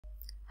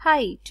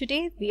Hi,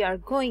 today we are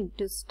going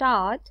to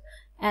start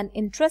an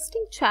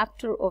interesting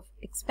chapter of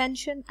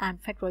expansion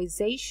and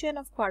factorization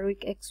of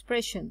quadratic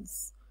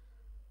expressions.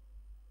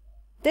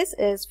 This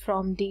is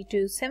from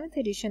D2 7th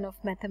edition of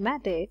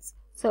mathematics.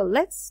 So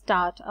let's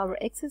start our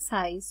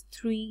exercise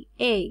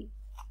 3A.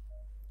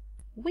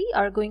 We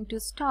are going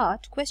to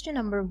start question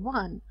number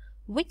 1,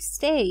 which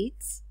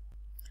states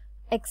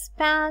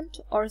expand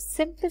or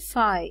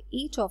simplify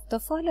each of the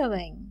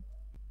following.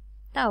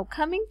 Now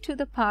coming to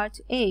the part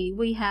A,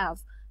 we have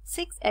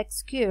 6x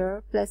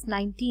squared plus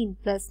 19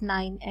 plus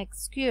 9x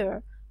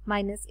squared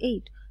minus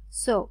 8.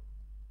 So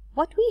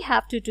what we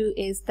have to do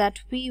is that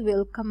we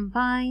will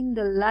combine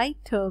the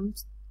like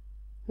terms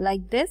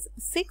like this,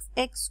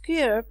 6x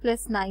squared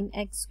plus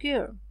 9x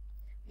squared,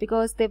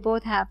 because they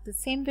both have the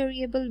same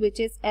variable, which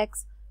is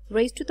x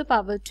raised to the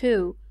power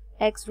 2,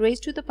 x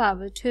raised to the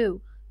power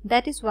 2.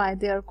 That is why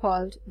they are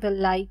called the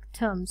like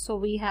terms. So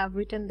we have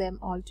written them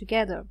all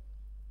together.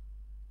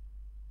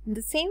 In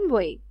the same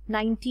way,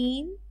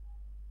 19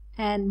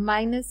 and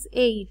minus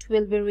 8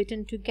 will be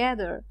written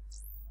together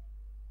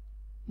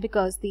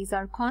because these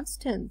are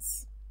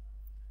constants.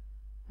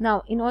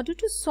 Now, in order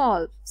to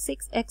solve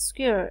 6x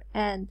squared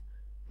and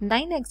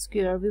 9x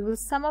squared, we will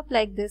sum up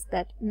like this,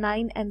 that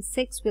 9 and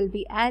 6 will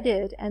be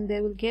added and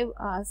they will give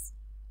us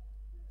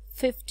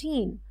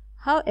 15.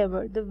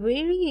 However, the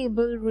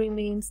variable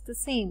remains the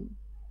same.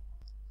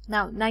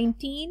 Now,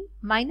 19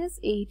 minus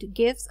 8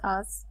 gives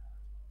us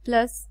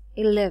plus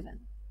 11.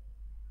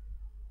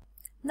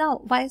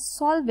 Now, by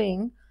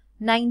solving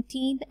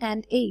 19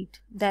 and 8,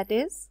 that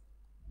is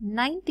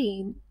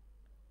 19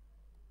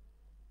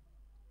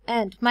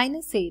 and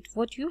minus 8,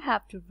 what you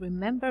have to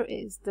remember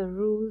is the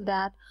rule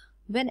that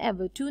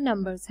whenever two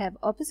numbers have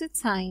opposite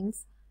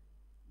signs,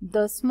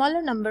 the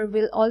smaller number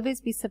will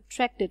always be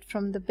subtracted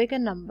from the bigger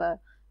number,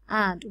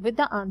 and with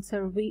the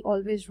answer we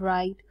always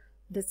write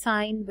the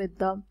sign with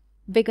the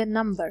bigger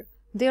number.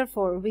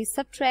 Therefore, we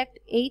subtract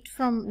 8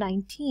 from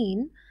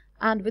 19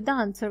 and with the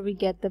answer we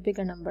get the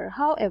bigger number.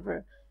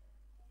 However,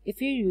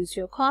 if you use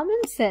your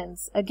common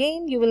sense,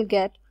 again you will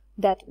get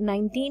that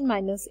 19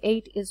 minus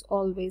 8 is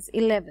always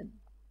 11.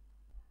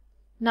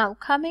 Now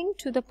coming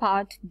to the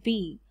part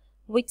B,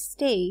 which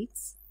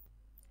states,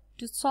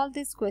 to solve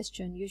this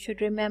question you should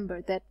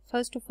remember that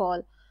first of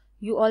all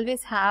you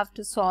always have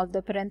to solve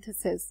the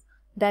parenthesis,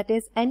 that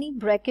is any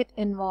bracket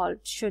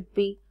involved should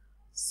be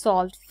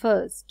solved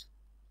first.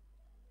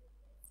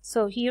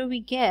 So here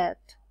we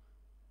get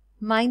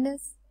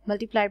minus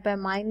multiplied by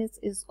minus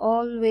is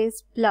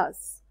always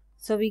plus.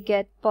 So we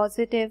get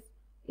positive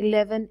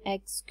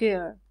 11x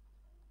squared.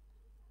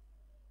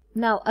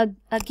 Now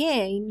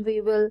again we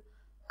will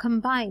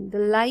combine the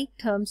like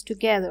terms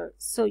together.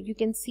 So you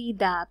can see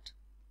that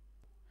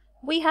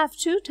we have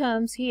two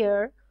terms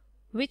here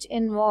which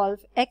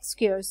involve x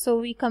squared. So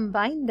we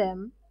combine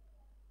them,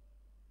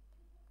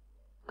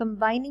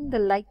 combining the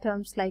like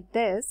terms like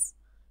this,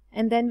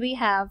 and then we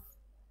have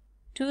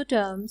two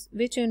terms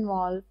which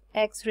involve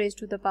x raised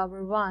to the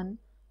power 1.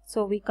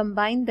 So we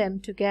combine them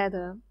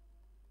together,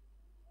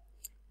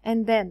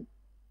 and then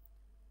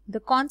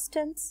the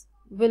constants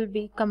will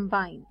be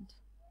combined.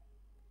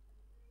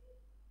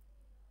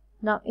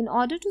 Now in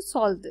order to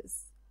solve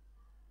this,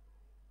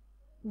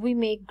 we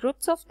make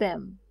groups of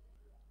them.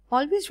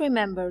 Always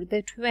remember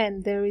that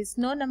when there is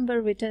no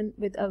number written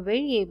with a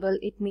variable,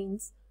 it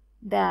means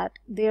that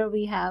there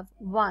we have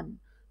 1.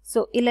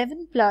 So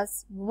 11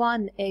 plus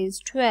 1 is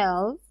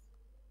 12.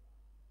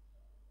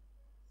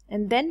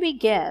 And then we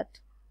get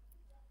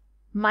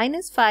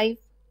minus 5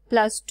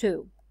 plus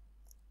 2.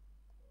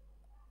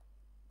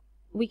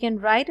 We can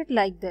write it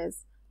like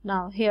this.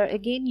 Now here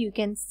again you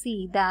can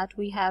see that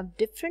we have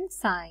different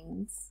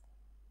signs.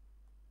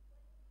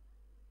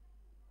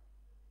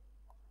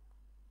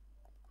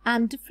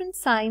 And different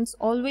signs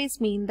always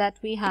mean that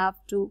we have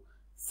to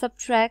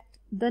subtract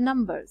the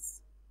numbers.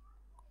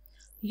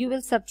 You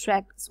will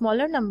subtract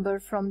smaller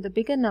number from the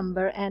bigger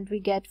number and we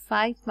get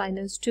 5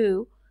 minus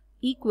 2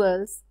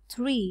 equals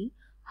 3.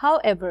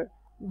 However,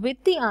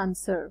 with the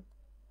answer,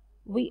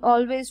 we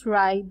always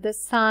write the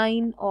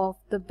sign of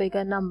the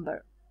bigger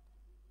number.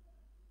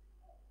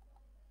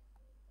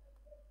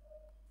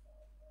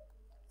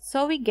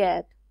 So we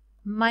get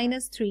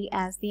minus 3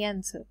 as the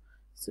answer.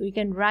 So we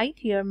can write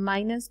here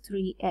minus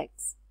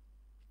 3x.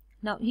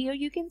 Now here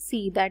you can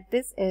see that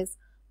this is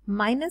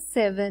minus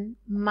 7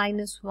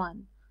 minus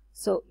 1.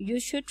 So you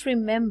should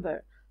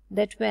remember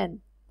that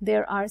when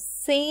there are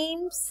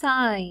same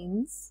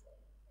signs,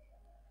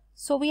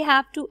 so we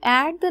have to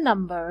add the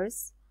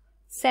numbers.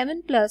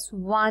 7 plus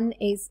 1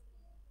 is.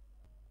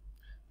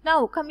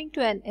 Now coming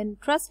to an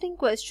interesting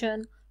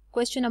question,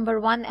 question number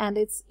 1 and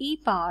its E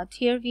part.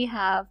 Here we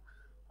have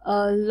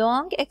a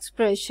long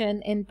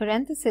expression in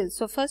parentheses.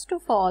 So first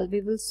of all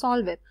we will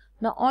solve it.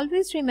 Now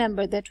always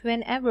remember that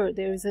whenever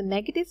there is a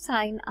negative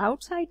sign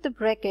outside the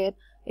bracket,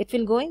 it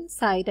will go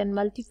inside and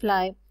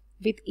multiply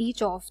with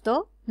each of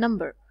the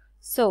number.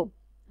 So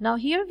now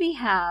here we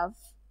have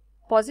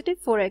positive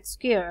 4x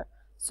squared.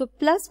 So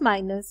plus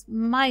minus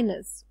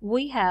minus,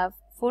 we have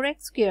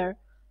 4x squared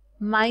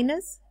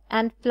minus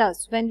and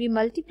plus. When we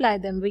multiply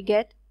them, we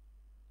get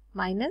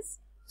minus.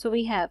 So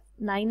we have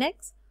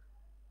 9x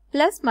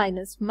plus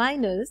minus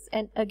minus,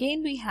 and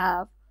again we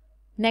have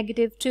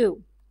negative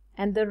 2.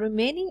 And the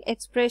remaining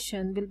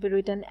expression will be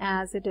written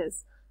as it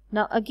is.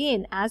 Now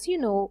again, as you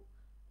know,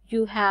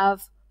 you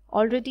have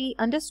already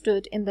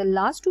understood in the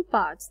last two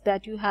parts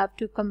that you have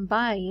to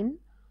combine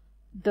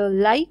the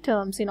like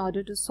terms in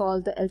order to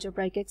solve the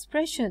algebraic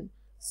expression.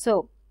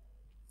 So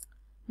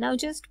now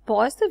just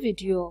pause the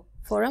video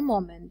for a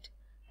moment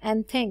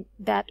and think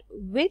that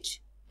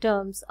which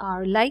terms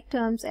are like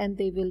terms and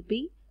they will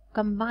be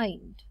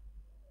combined.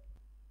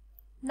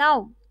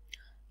 Now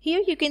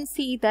here you can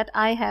see that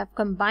I have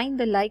combined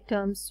the like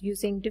terms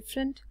using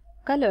different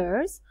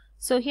colors.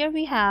 So here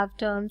we have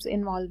terms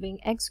involving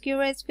x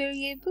square as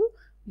variable.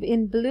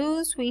 In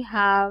blues we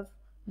have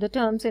the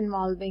terms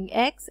involving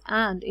x,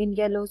 and in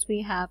yellows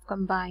we have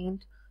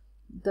combined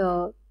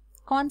the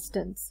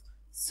constants.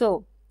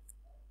 So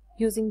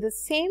using the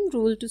same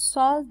rule to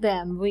solve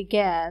them, we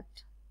get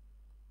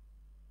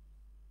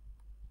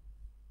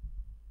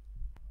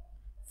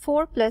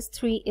 4 plus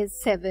 3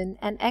 is 7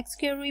 and x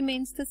square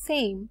remains the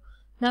same.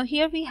 Now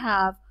here we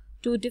have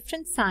two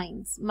different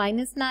signs,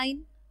 minus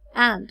 9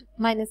 and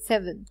minus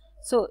 7.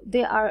 So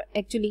they are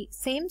actually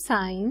same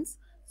signs,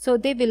 so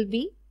they will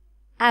be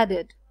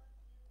added.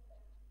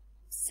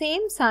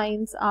 Same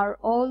signs are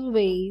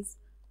always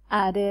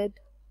added,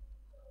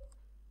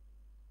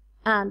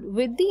 and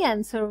with the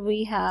answer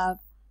we have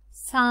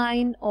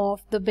sign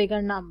of the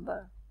bigger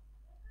number.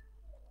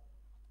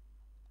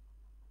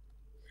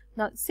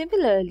 Now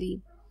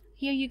similarly,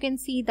 here you can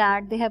see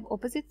that they have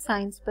opposite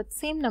signs but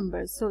same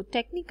numbers. So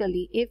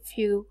technically if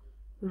you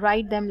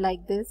write them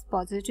like this,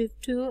 positive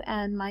 2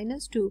 and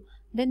minus 2,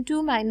 then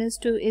 2 minus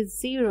 2 is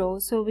 0.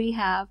 So we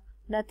have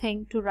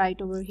nothing to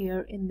write over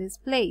here in this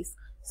place.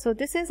 So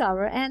this is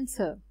our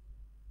answer.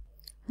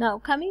 Now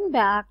coming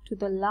back to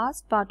the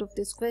last part of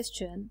this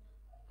question,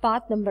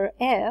 part number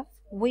F,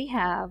 we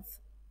have,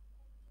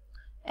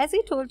 as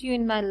I told you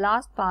in my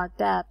last part,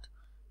 that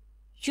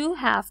you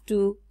have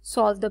to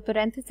solve the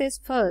parenthesis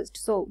first.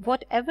 So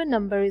whatever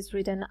number is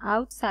written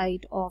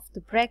outside of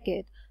the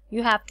bracket,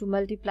 you have to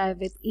multiply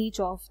with each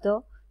of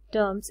the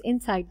terms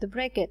inside the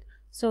bracket.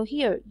 So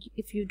here,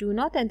 if you do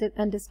not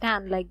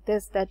understand like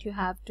this, that you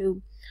have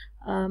to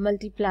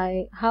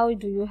multiply, how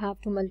do you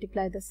have to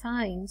multiply the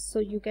signs? So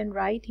you can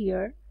write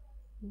here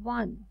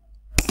 1.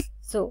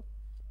 So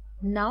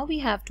now we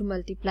have to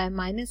multiply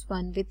minus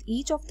 1 with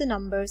each of the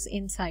numbers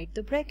inside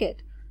the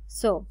bracket.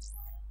 So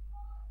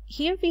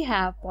here we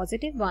have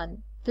positive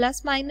 1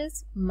 plus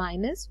minus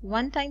minus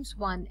 1 times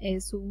 1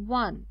 is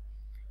 1,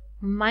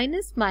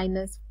 minus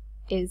minus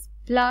is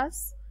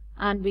plus,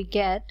 and we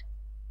get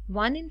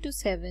 1 into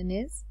 7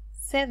 is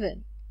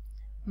 7,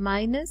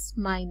 minus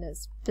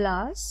minus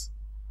plus,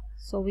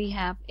 so we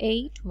have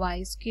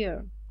 8y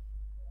square.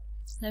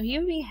 Now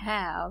here we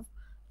have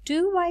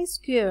 2y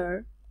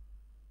square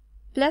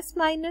plus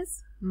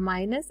minus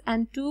minus,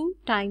 and 2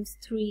 times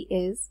 3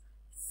 is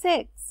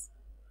 6.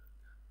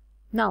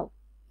 Now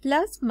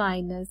plus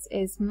minus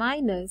is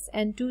minus,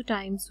 and 2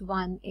 times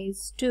 1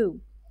 is 2.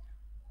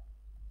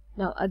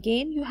 Now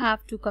again you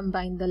have to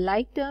combine the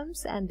like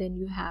terms and then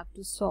you have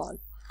to solve.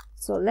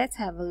 So let's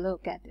have a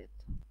look at it.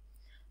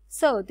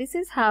 So this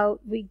is how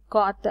we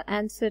got the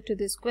answer to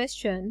this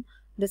question,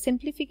 the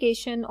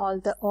simplification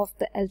of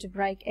the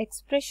algebraic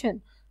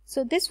expression.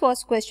 So this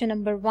was question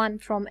number 1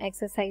 from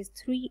exercise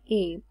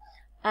 3A,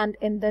 and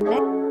in the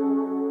next